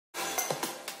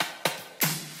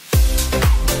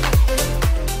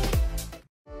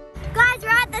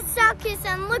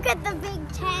and look at the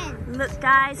big tent. Look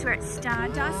guys, we're at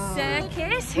Stardust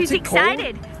Circus. Who's it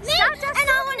excited? Stardust, and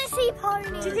I want to see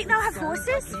ponies. Do you think they'll have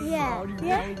horses? Yeah.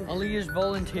 Yeah? Olivia's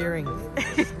volunteering.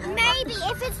 Maybe.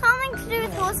 If it's something to do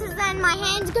with horses, then my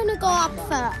hand's going to go up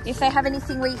first. If they have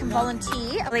anything where you can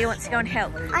volunteer, Leah wants to go and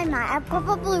help. I might. I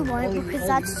probably won't because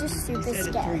that's just super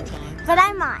scary. But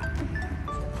I might.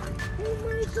 Oh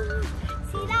my god.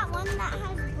 See that one that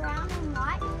has brown and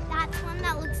white? That's one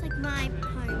that looks like my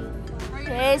pony.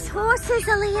 There's horses,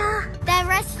 Aaliyah. They're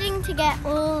resting to get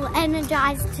all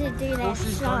energized to do their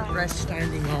Horses show. don't rest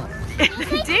standing up.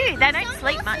 They do. They don't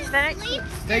sleep much. They don't sleep.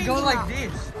 They go like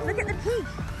this. Look at the pig.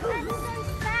 That's so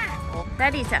fat.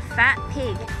 That is a fat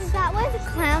pig. Is that where the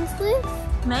clowns live?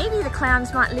 Maybe the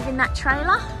clowns might live in that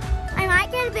trailer. I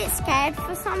might get a bit scared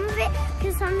for some of it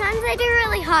because sometimes they do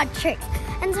really hard tricks.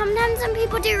 And sometimes when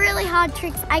people do really hard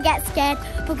tricks, I get scared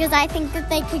because I think that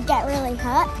they could get really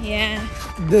hurt. Yeah.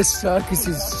 This circus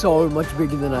is so much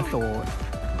bigger than I thought.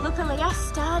 Look, Aaliyah,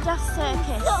 Stardust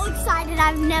Circus. So excited,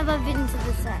 I've never been to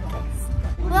the circus.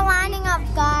 We're lining up,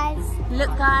 guys.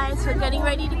 Look, guys, we're getting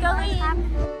ready to go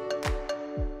in.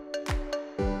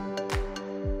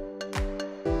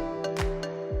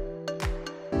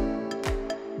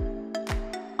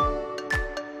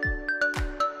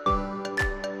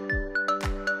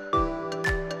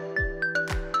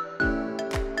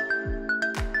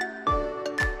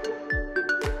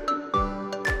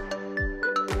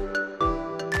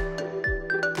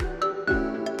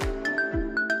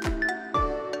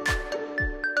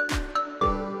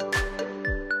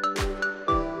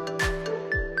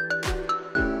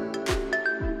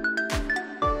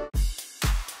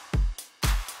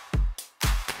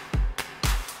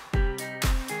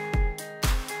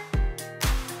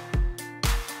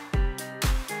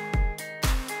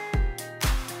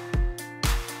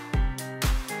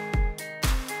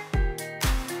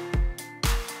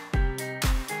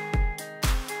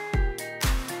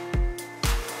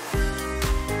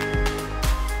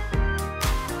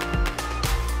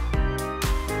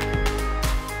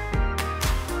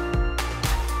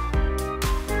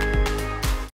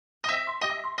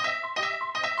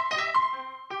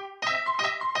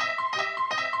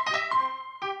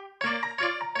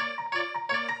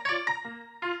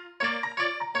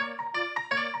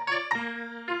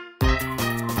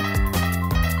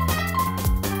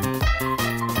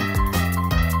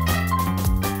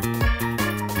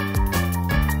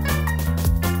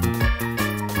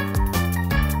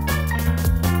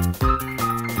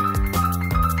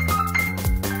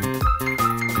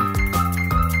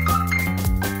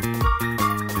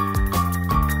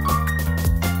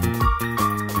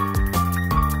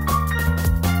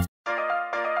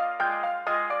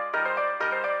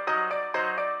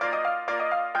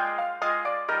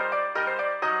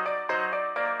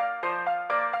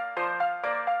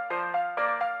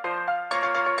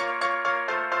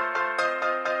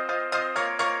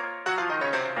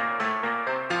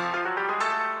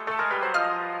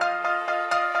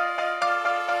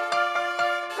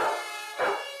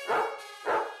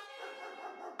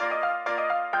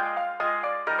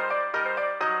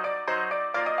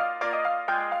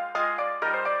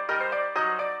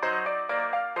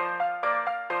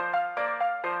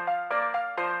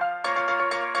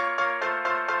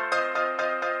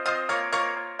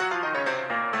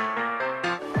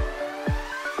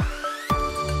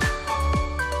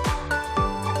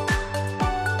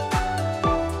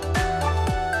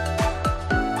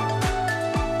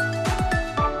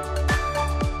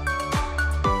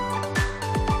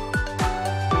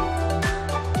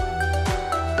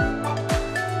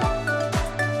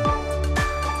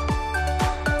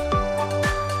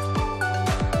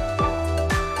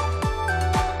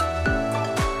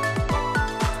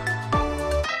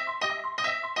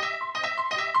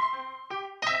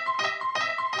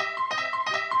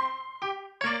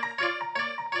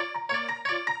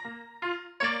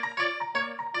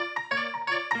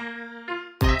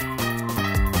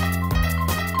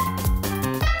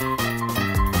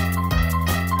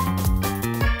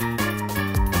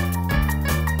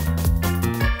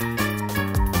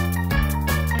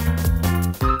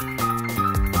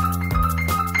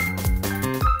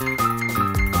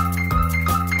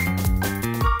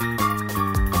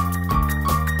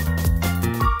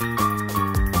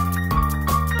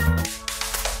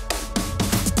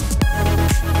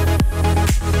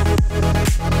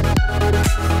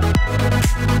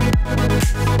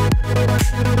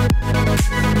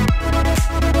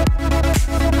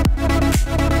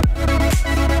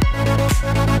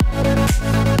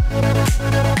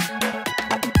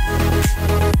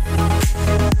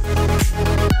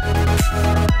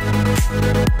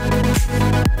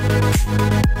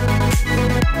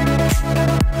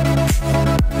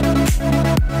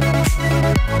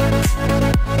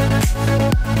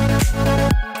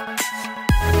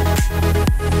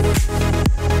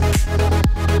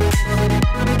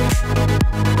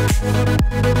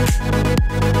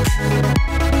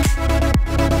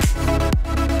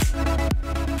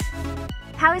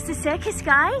 circus,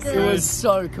 guys? It was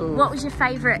so cool. What was your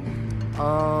favourite?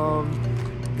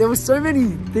 There were so many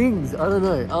things. I don't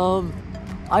know.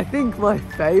 I think my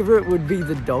favourite would be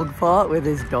the dog part where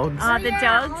there's dogs. Oh, the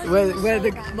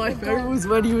dogs? My favourite was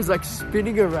when he was like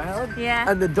spinning around. Yeah.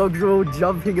 And the dogs were all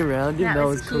jumping around him. That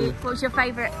was cool. cute. What was your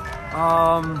favourite?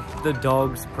 The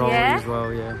dogs probably as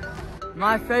well, yeah.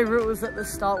 My favourite was at the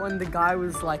start when the guy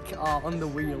was like on the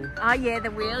wheel. Oh yeah,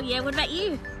 the wheel. Yeah, what about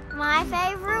you? My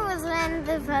favourite was when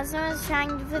the person was trying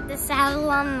to put the saddle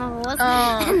on the horse,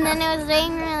 Oh. and then it was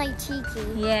being really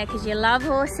cheeky. Yeah, because you love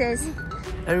horses.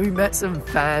 And we met some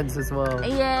fans as well.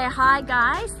 Yeah, hi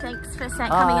guys. Thanks for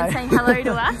coming and saying hello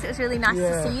to us. It was really nice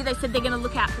Yeah. to see you. They said they're going to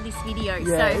look out for this video.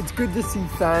 Yeah, So it's good to see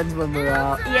fans when we're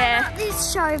out. yeah.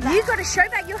 This show back. You got a show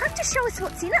bag. You'll have to show us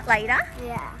what's in it later.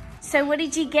 Yeah. So what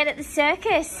did you get at the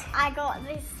circus? I got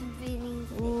this spinning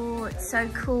thing. Oh, it's so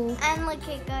cool. And look,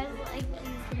 it goes like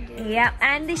you can do. Yeah,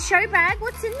 and this show bag,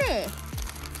 what's in there?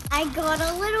 I got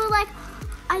a little like,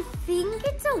 I think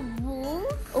it's a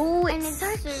wolf. Oh, And it's so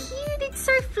it's cute. It's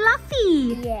so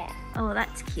fluffy. Yeah. Oh,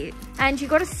 that's cute. And you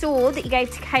got a sword that you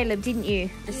gave to Caleb, didn't you?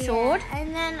 The sword.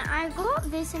 And then I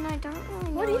got this and I don't really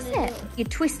know What is it? You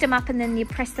twist them up and then you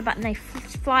press the button, they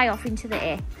fly off into the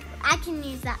air. I can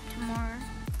use that tomorrow.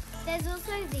 There's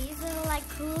also these little like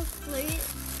cool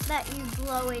flutes that you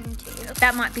blow into.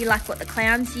 That might be like what the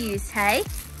clowns use, hey?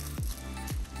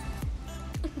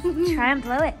 Try and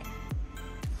blow it.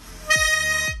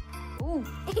 Ooh.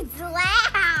 It's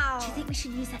loud. Do you think we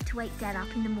should use that to wake Dad up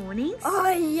in the mornings? Oh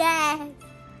yes.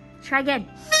 Try again.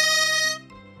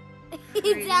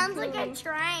 It sounds like a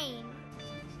train.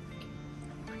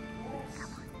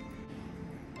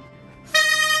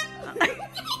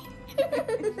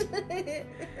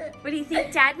 What do you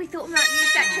think, Dad? We thought we might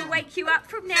use that to wake you up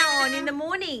from now on in the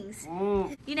mornings.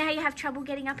 You know how you have trouble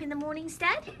getting up in the mornings,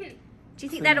 Dad? Do you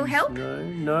think that'll help?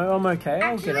 No, I'm okay.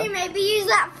 I'll get Actually, up. maybe use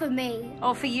that for me.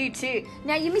 Oh, for you too.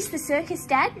 Now, you missed the circus,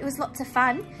 Dad. It was lots of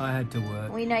fun. I had to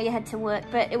work. We know you had to work,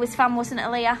 but it was fun, wasn't it,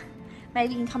 Aaliyah?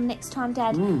 Maybe you can come next time,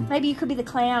 Dad. Maybe you could be the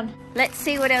clown. Let's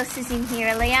see what else is in here,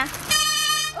 Aaliyah.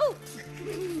 Oh!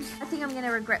 I think I'm going to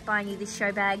regret buying you this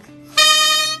show bag.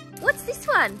 What's this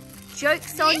one?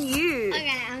 Joke's on you.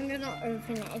 Okay, I'm gonna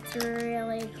open it. It's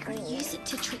really cool. Use it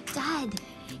to trick Dad.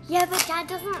 Yeah, but Dad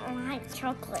doesn't like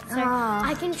chocolate, so Ah.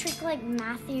 I can trick like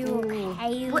Matthew or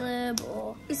Caleb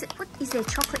or. Is it? What is there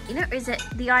chocolate in it, or is it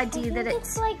the idea that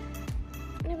it's? like.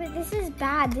 No, but this is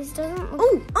bad. This doesn't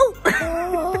look. Oh!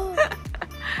 Oh.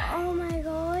 Oh my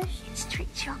gosh! It's trick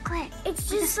chocolate.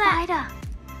 It's With a just that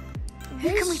spider. Who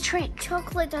can we trick?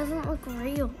 chocolate doesn't look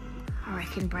real. I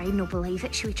reckon Braden will believe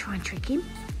it. Should we try and trick him?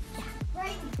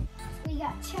 Right, we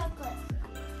got chocolate.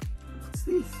 What's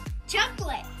this?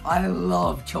 Chocolate. I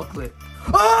love chocolate.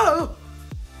 Oh!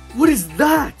 What is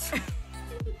that?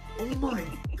 Oh my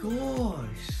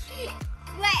gosh. Wait,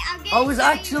 I'm getting. I was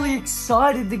actually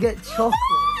excited to get chocolate.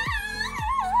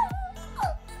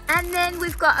 And then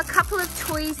we've got a couple of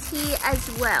toys here as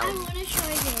I well. want to show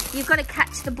you this. You've got to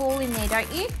catch the ball in there,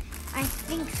 don't you? I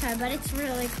think so, but it's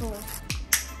really cool.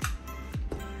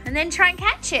 And then try and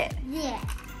catch it. Yeah.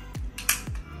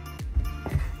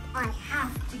 I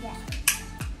have to get it.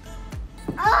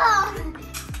 Oh!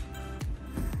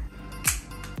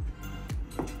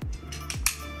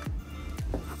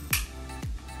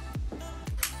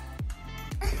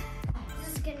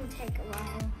 This is gonna take a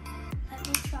while. Let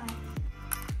me try.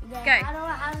 Yeah, Go.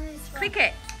 How does this work? Click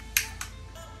it.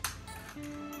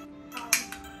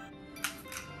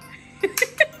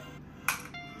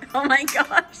 Oh my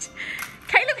gosh.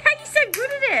 Caleb, how are you so good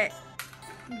at it?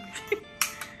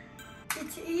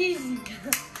 It's easy.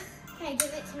 Okay,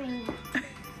 give it to me.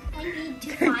 I need to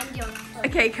find your foot.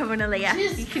 Okay, come on,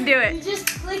 Aaliyah. You can do You it. just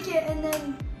click it and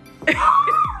then